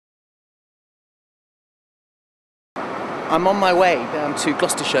I'm on my way down to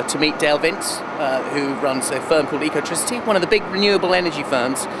Gloucestershire to meet Dale Vince, who runs a firm called Ecotricity, one of the big renewable energy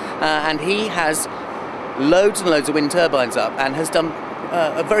firms, and he has loads and loads of wind turbines up and has done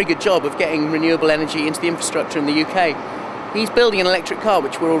a very good job of getting renewable energy into the infrastructure in the UK. He's building an electric car,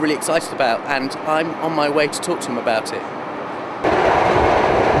 which we're all really excited about, and I'm on my way to talk to him about it.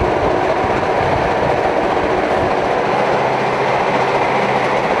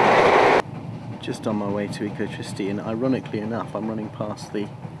 Just on my way to Ecotricity, and ironically enough, I'm running past the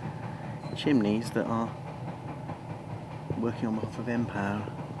chimneys that are working on behalf of Empower,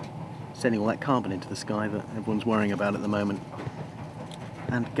 sending all that carbon into the sky that everyone's worrying about at the moment,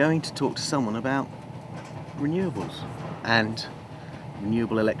 and going to talk to someone about renewables and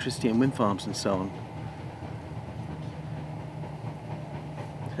renewable electricity and wind farms and so on.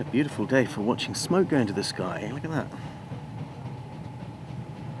 It's a beautiful day for watching smoke go into the sky. Look at that.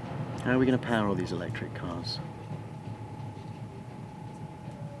 How are we going to power all these electric cars?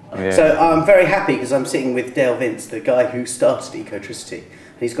 Yeah. So I'm very happy because I'm sitting with Dale Vince, the guy who started Ecotricity.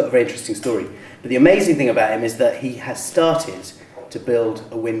 And he's got a very interesting story. But the amazing thing about him is that he has started to build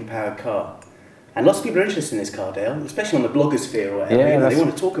a wind-powered car. And lots of people are interested in this car, Dale, especially on the blogosphere or whatever. Yeah, they want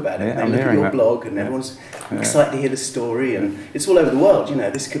to talk about it. Yeah, they look at your blog and everyone's excited to hear the story. And it's all over the world. You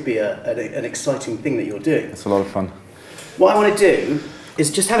know, this could be an exciting thing that you're doing. It's a lot of fun. What I want to do is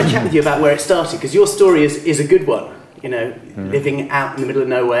just have a chat with you about where it started, because your story is a good one. You know, living out in the middle of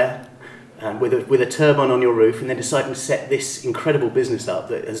nowhere with a turbine on your roof, and then deciding to set this incredible business up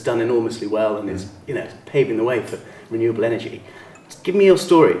that has done enormously well and is, you know, paving the way for renewable energy. Just give me your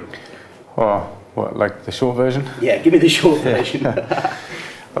story. Oh, what, like the short version? Yeah, give me the short version.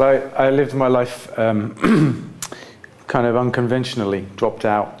 Well, I lived my life kind of unconventionally. Dropped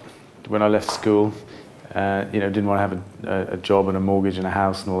out when I left school. Didn't want to have a job and a mortgage and a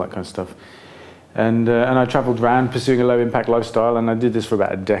house and all that kind of stuff. And I travelled around pursuing a low-impact lifestyle, and I did this for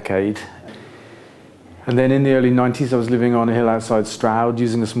about a decade. And then in the early 90s, I was living on a hill outside Stroud,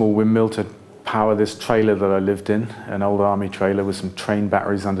 using a small windmill to power this trailer that I lived in, an old army trailer with some train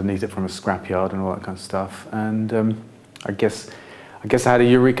batteries underneath it from a scrapyard and all that kind of stuff. And I guess I had a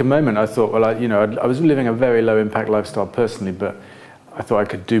eureka moment. I thought, well, I was living a very low-impact lifestyle personally, but I thought I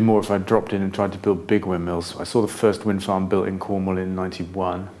could do more if I dropped in and tried to build big windmills. I saw the first wind farm built in Cornwall in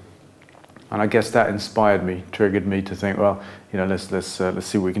 '91, and I guess that inspired me, triggered me to think, well, let's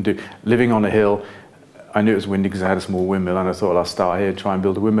see what we can do. Living on a hill, I knew it was windy because I had a small windmill, and I thought, well, I'll start here, try and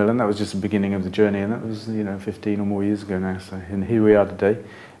build a windmill, and that was just the beginning of the journey, and that was 15 or more years ago now. So, and here we are today.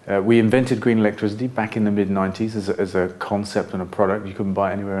 We invented green electricity back in the mid-90s as a concept and a product. You couldn't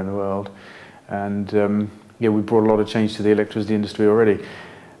buy it anywhere in the world, and we brought a lot of change to the electricity industry already.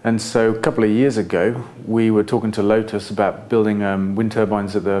 And so a couple of years ago, we were talking to Lotus about building wind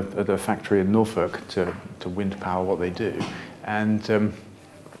turbines at the factory in Norfolk to wind power what they do. And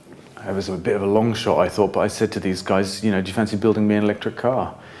it was a bit of a long shot, I thought, but I said to these guys, do you fancy building me an electric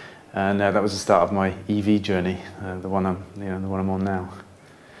car? And that was the start of my EV journey, the one I'm on now.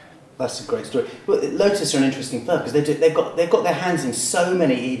 That's a great story. Well, Lotus are an interesting firm because they've got their hands in so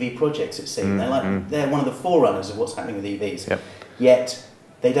many EV projects. It seems they're one of the forerunners of what's happening with EVs. Yep. Yet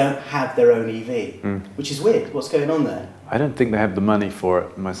they don't have their own EV, which is weird. What's going on there? I don't think they have the money for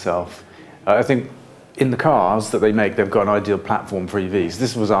it myself. I think in the cars that they make, they've got an ideal platform for EVs.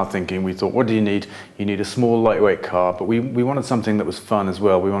 This was our thinking. We thought, what do you need? You need a small, lightweight car, but we wanted something that was fun as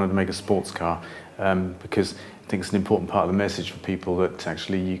well. We wanted to make a sports car because I think it's an important part of the message for people that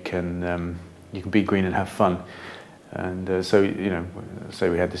actually you can be green and have fun. And so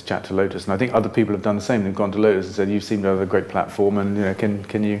we had this chat to Lotus, and I think other people have done the same. They've gone to Lotus and said, "You seem to have a great platform, and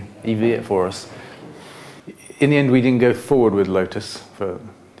can you EV it for us?" In the end, we didn't go forward with Lotus for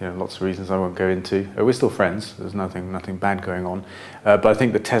lots of reasons I won't go into. We're still friends. There's nothing bad going on, but I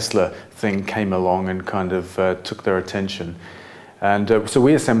think the Tesla thing came along and kind of took their attention, and so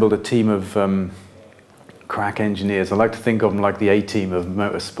we assembled a team of crack engineers. I like to think of them like the A-team of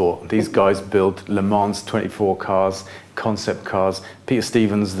motorsport. These guys build Le Mans 24 cars, concept cars. Peter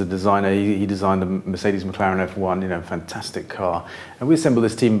Stevens, the designer, he designed the Mercedes McLaren F1, fantastic car. And we assembled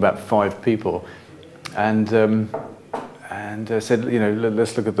this team of about 5 people, and said,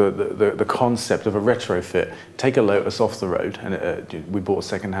 let's look at the concept of a retrofit. Take a Lotus off the road, and we bought a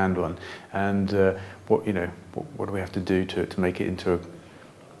second-hand one. And what do we have to do to make it into an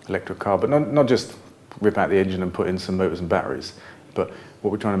electric car? But not just rip out the engine and put in some motors and batteries. But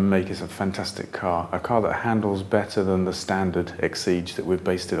what we're trying to make is a fantastic car, a car that handles better than the standard Exige that we've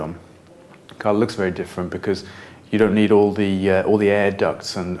based it on. The car looks very different because you don't need all the air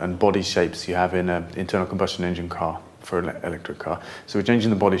ducts and body shapes you have in an internal combustion engine car. for an electric car. So we're changing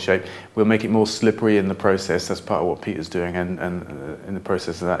the body shape. We'll make it more slippery in the process. That's part of what Peter's doing, and in the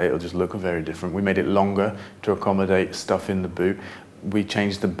process of that, it'll just look very different. We made it longer to accommodate stuff in the boot. We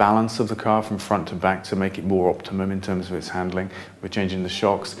changed the balance of the car from front to back to make it more optimum in terms of its handling. We're changing the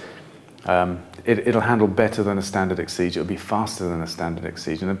shocks. It'll handle better than a standard Exige. It'll be faster than a standard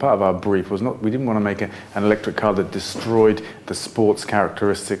Exige. And then part of our brief was we didn't want to make an electric car that destroyed the sports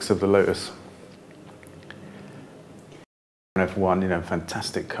characteristics of the Lotus. F1,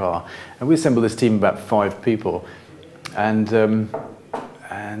 fantastic car. And we assembled this team of about 5 people, and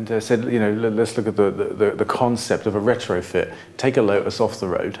said, let's look at the concept of a retrofit. Take a Lotus off the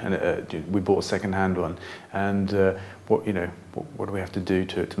road, and we bought a second-hand one. And what do we have to do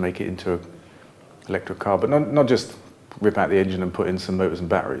to make it into an electric car? But not just rip out the engine and put in some motors and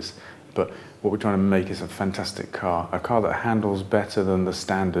batteries. But what we're trying to make is a fantastic car, a car that handles better than the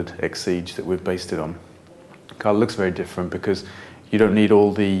standard Exige that we've based it on. The car looks very different because you don't need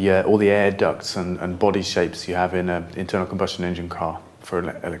all the air ducts and body shapes you have in an internal combustion engine car for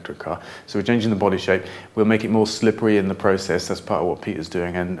an electric car. So we're changing the body shape. We'll make it more slippery in the process. That's part of what Peter's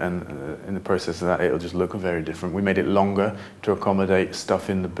doing, and in the process of that, it'll just look very different. We made it longer to accommodate stuff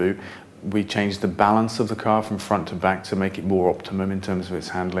in the boot. We changed the balance of the car from front to back to make it more optimum in terms of its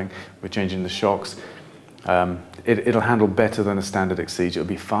handling. We're changing the shocks. It'll handle better than a standard Exige. It'll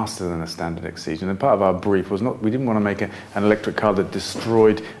be faster than a standard Exige. And then part of our brief was we didn't want to make an electric car that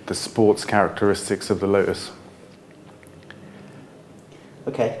destroyed the sports characteristics of the Lotus.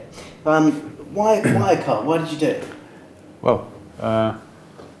 Okay. Why a car? Why did you do it? Well, I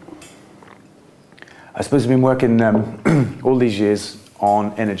suppose I've been working all these years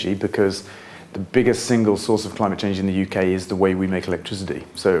on energy because the biggest single source of climate change in the UK is the way we make electricity.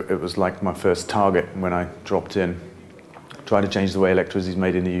 So it was like my first target when I dropped in, trying to change the way electricity is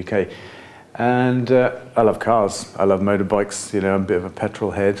made in the UK. And I love cars. I love motorbikes. I'm a bit of a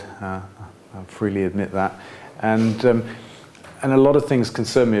petrol head. I'll freely admit that. And a lot of things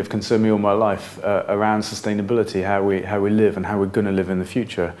have concerned me all my life around sustainability, how we live and how we're going to live in the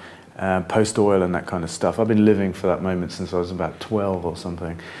future, post-oil and that kind of stuff. I've been living for that moment since I was about 12 or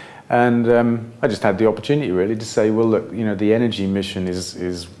something. And I just had the opportunity really to say, well, look, the energy mission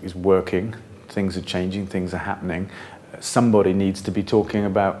is working. Things are changing, things are happening. Somebody needs to be talking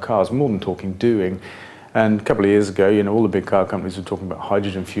about cars, more than talking, doing. And a couple of years ago, all the big car companies were talking about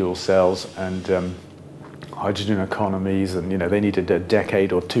hydrogen fuel cells and hydrogen economies, and they needed a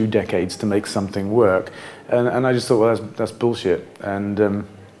decade or 2 decades to make something work. And I just thought, well, that's bullshit. And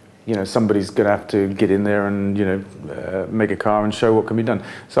somebody's going to have to get in there and make a car and show what can be done.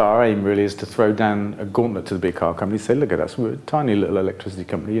 So our aim really is to throw down a gauntlet to the big car companies, say, look at us, we're a tiny little electricity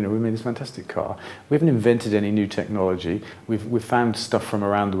company, we made this fantastic car. We haven't invented any new technology. We've found stuff from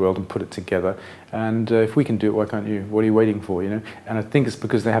around the world and put it together. And if we can do it, why can't you? What are you waiting for? And I think it's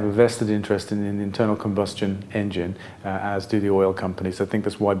because they have a vested interest in the internal combustion engine, as do the oil companies. I think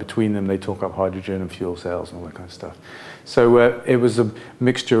that's why between them they talk up hydrogen and fuel cells and all that kind of stuff. So it was a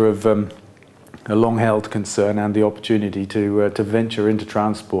mixture of a long-held concern and the opportunity to venture into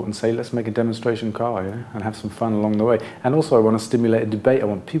transport and say, let's make a demonstration car, and have some fun along the way. And also I want to stimulate a debate. I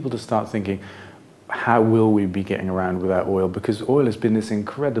want people to start thinking, how will we be getting around without oil? Because oil has been this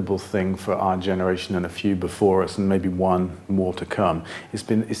incredible thing for our generation and a few before us, and maybe one more to come.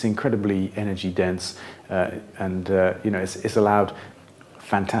 It's incredibly energy dense, and it's allowed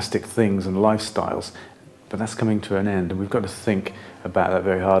fantastic things and lifestyles. But that's coming to an end, and we've got to think about that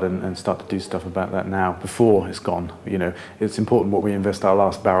very hard and start to do stuff about that now before it's gone. It's important what we invest our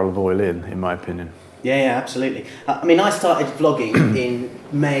last barrel of oil in my opinion. Yeah, absolutely. I started vlogging in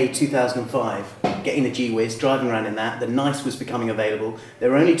May 2005, getting the G-Wiz, driving around in that. The Nice was becoming available. There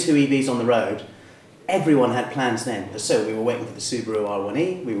were only 2 EVs on the road. Everyone had plans then. So we were waiting for the Subaru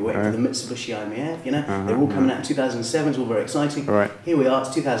R1E, we were waiting for the Mitsubishi IMF, they were all coming out in 2007, it was all very exciting. Right. Here we are,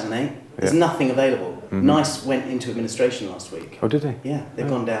 it's 2008, there's nothing available. Nice went into administration last week. Oh, did they? Yeah, they've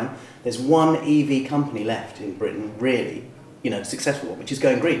gone down. There's one EV company left in Britain, really, successful one, which is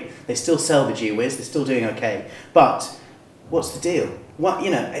going green. They still sell the G-Wiz, they're still doing okay. But what's the deal? What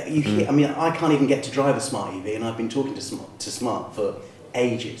you hear, I can't even get to drive a smart EV, and I've been talking to Smart for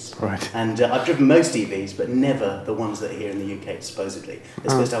ages. Right. And I've driven most EVs, but never the ones that are here in the UK, supposedly.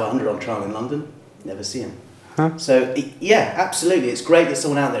 They're supposed to have 100 on trial in London. Never see them. Huh? So, yeah, absolutely. It's great that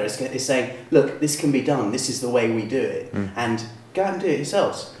someone out there is saying, look, this can be done. This is the way we do it. And go out and do it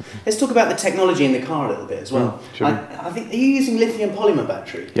yourselves. Let's talk about the technology in the car a little bit as well. Sure. I think, are you using lithium polymer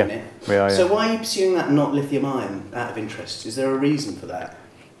battery in it? We are, yeah. So why are you pursuing that, not lithium ion, out of interest? Is there a reason for that?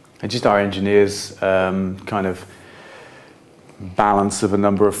 And just our engineers kind of balance of a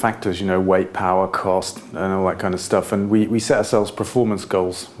number of factors, weight, power, cost, and all that kind of stuff. And we set ourselves performance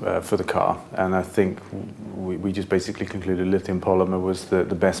goals for the car. And I think we just basically concluded lithium polymer was the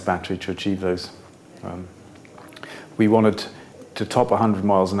best battery to achieve those. We wanted to top 100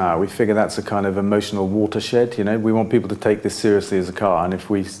 miles an hour. We figure that's a kind of emotional watershed. We want people to take this seriously as a car. And if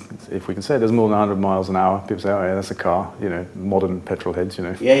we can say there's more than 100 miles an hour, people say, oh yeah, that's a car. Modern petrol heads.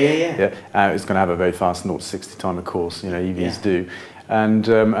 Yeah. It's going to have a very fast 0 to 60 time, of course. EVs do, and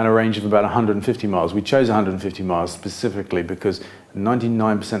a range of about 150 miles. We chose 150 miles specifically because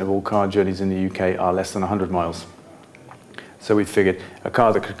 99% of all car journeys in the UK are less than 100 miles. So we figured a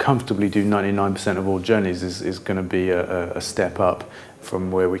car that could comfortably do 99% of all journeys is going to be a step up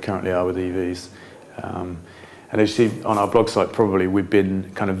from where we currently are with EVs. And as you see on our blog site, probably we've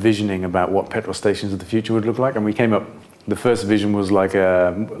been kind of visioning about what petrol stations of the future would look like. And we came up, the first vision was like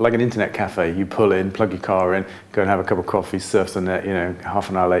an internet cafe. You pull in, plug your car in, go and have a cup of coffee, surf the net,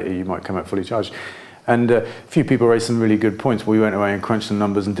 half an hour later you might come out fully charged. And a few people raised some really good points. We went away and crunched some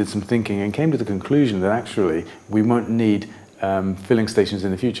numbers and did some thinking and came to the conclusion that actually we won't need filling stations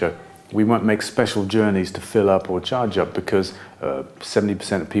in the future. We won't make special journeys to fill up or charge up because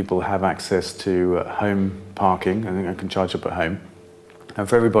 70% of people have access to home parking and can charge up at home. And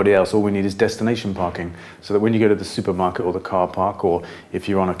for everybody else, all we need is destination parking, so that when you go to the supermarket or the car park, or if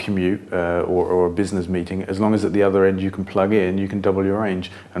you're on a commute or a business meeting, as long as at the other end you can plug in, you can double your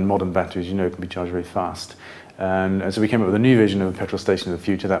range. And modern batteries, can be charged very fast. And so we came up with a new vision of a petrol station of the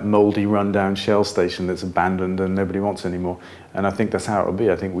future, that mouldy, run-down Shell station that's abandoned and nobody wants anymore. And I think that's how it'll be.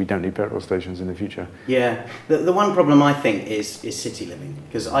 I think we don't need petrol stations in the future. Yeah. The one problem I think is city living,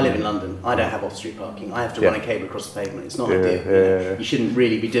 because I live in London. I don't have off-street parking. I have to run a cable across the pavement. It's not ideal. You shouldn't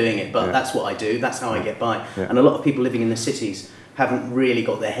really be doing it, but that's what I do. That's how I get by. Yeah. And a lot of people living in the cities haven't really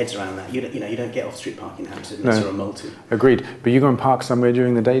got their heads around that. You don't get off-street parking in Hampstead unless you're a multi. Agreed. But you go and park somewhere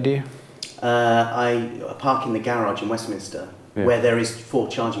during the day, do you? I park in the garage in Westminster, where there is 4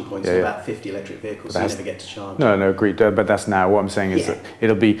 charging points and about 50 electric vehicles, so you never get to charge. No, agreed. But that's now. What I'm saying is that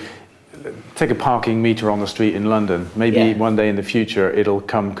it'll be, take a parking meter on the street in London. Maybe one day in the future it'll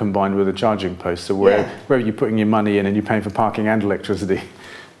come combined with a charging post. So where you're putting your money in and you're paying for parking and electricity.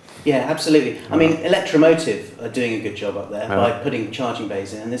 Yeah, absolutely. I mean, Electromotive are doing a good job up there by putting charging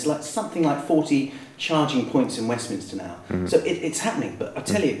bays in, and there's something like 40 charging points in Westminster now. Mm-hmm. So it's happening, but I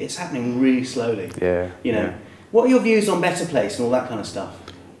tell you, it's happening really slowly. Yeah. What are your views on Better Place and all that kind of stuff?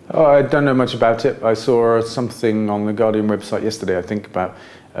 Oh, I don't know much about it. I saw something on the Guardian website yesterday, I think, about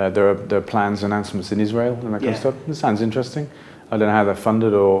there are plans, announcements in Israel and that kind of stuff. It sounds interesting. I don't know how they're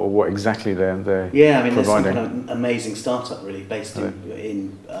funded or what exactly they're providing. There's some kind of amazing startup really based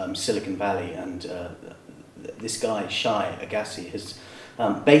in Silicon Valley, and this guy, Shai Agassi, has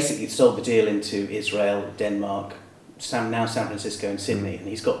basically sold the deal into Israel, Denmark, now San Francisco and Sydney, and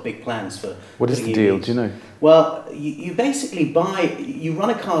he's got big plans for... What is the deal, do you know? Well, you basically you run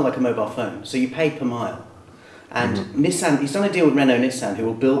a car like a mobile phone, so you pay per mile. And Nissan, he's done a deal with Renault Nissan, who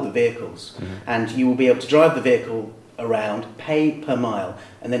will build the vehicles, and you will be able to drive the vehicle around, pay per mile,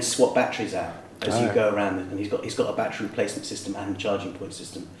 and then swap batteries out as you go around. And he's got a battery replacement system and charging point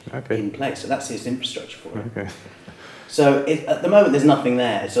system in place. So that's his infrastructure for it. Okay. So at the moment, there's nothing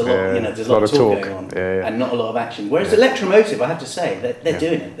there. It's a lot, there's a lot of talk going on, and not a lot of action. Whereas Electromotive, I have to say, they're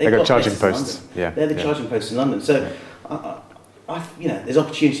doing it. They've got charging posts. They're the charging posts in London. So, there's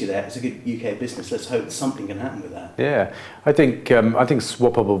opportunity there. It's a good UK business. Let's hope something can happen with that. Yeah, I think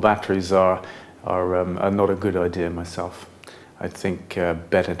swappable batteries are not a good idea myself. I think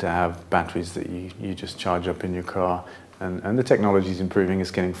better to have batteries that you just charge up in your car, and the technology is improving. It's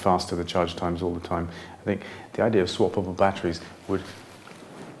getting faster, the charge times all the time. I think the idea of swappable batteries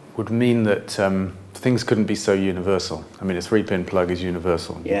would mean that things couldn't be so universal. I mean, a 3-pin plug is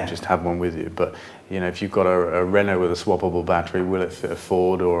universal. You can just have one with you. But if you've got a Renault with a swappable battery, will it fit a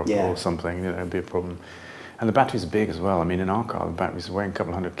Ford or something? It'd be a problem. And the batteries are big as well. I mean, in our car, the batteries are weighing a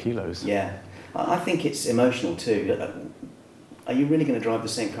couple of 100 kilos. Yeah. I think it's emotional too. Are you really going to drive the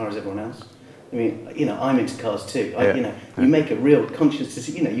same car as everyone else? I mean, I'm into cars too. You make a real conscious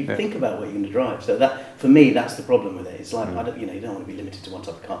decision. You think about what you're going to drive. So that, for me, that's the problem with it. It's like you don't want to be limited to one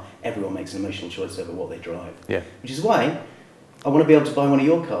type of car. Everyone makes an emotional choice over what they drive. Yeah. Which is why I want to be able to buy one of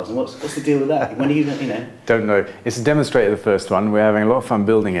your cars. And what's the deal with that? When are you Don't know. It's a demonstrator, the first one. We're having a lot of fun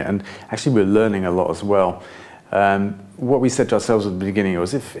building it, and actually we're learning a lot as well. What we said to ourselves at the beginning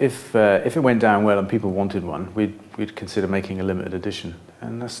was if it went down well and people wanted one, we'd consider making a limited edition,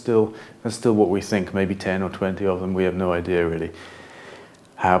 and that's still what we think. Maybe 10 or 20 of them. We have no idea really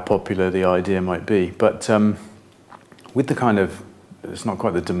how popular the idea might be. But with the kind of it's not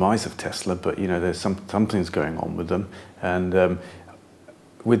quite the demise of Tesla, but you know, there's something's going on with them, and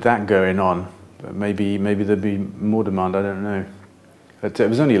with that going on, maybe there'd be more demand. I don't know. It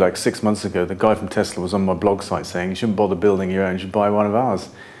was only like 6 months ago. The guy from Tesla was on my blog site saying you shouldn't bother building your own. You should buy one of ours.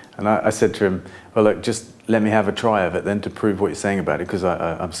 And I said to him, well, look, just let me have a try of it then to prove what you're saying about it, because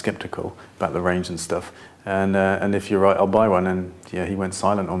I'm skeptical about the range and stuff. And if you're right, I'll buy one. And yeah, he went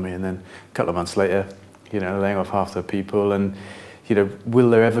silent on me. And then a couple of months later, you know, laying off half the people. And you know,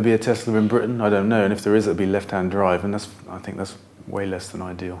 will there ever be a Tesla in Britain? I don't know. And if there is, it'll be left-hand drive. And I think that's way less than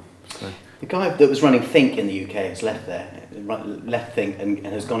ideal. So. The guy that was running Think in the UK has left Think and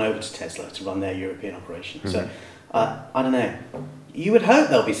has gone over to Tesla to run their European operation. So I don't know. You would hope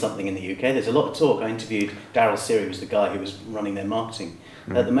there'll be something in the UK. There's a lot of talk. I interviewed Darryl Seary, who was the guy who was running their marketing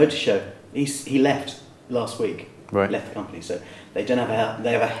at the motor show. He left last week. Right. Left the company. So they have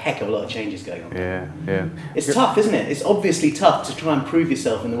a heck of a lot of changes going on. Yeah. It's tough, isn't it? It's obviously tough to try and prove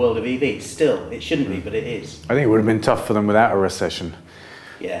yourself in the world of EV. Still, it shouldn't be, but it is. I think it would have been tough for them without a recession.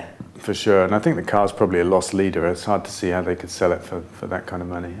 Yeah. For sure, and I think the car's probably a lost leader. It's hard to see how they could sell it for that kind of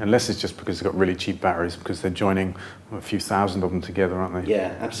money, unless it's just because they've got really cheap batteries, because they're joining a few thousand of them together, aren't they?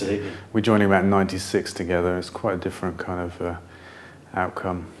 Yeah, absolutely. We're joining about 96 together. It's quite a different kind of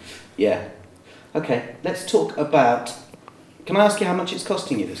outcome. Yeah. Okay, let's talk about... Can I ask you how much it's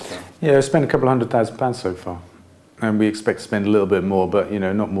costing you, this car? Yeah, I spent a couple of £100,000 so far. And we expect to spend a little bit more, but, you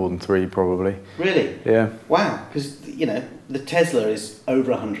know, not more than 3 probably. Really? Yeah. Wow, because, you know, the Tesla is over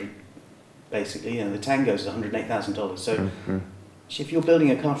 100, basically. You know, the Tango's $108,000. So if you're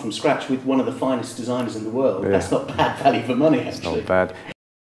building a car from scratch with one of the finest designers in the world, that's not bad value for money, actually. It's not bad.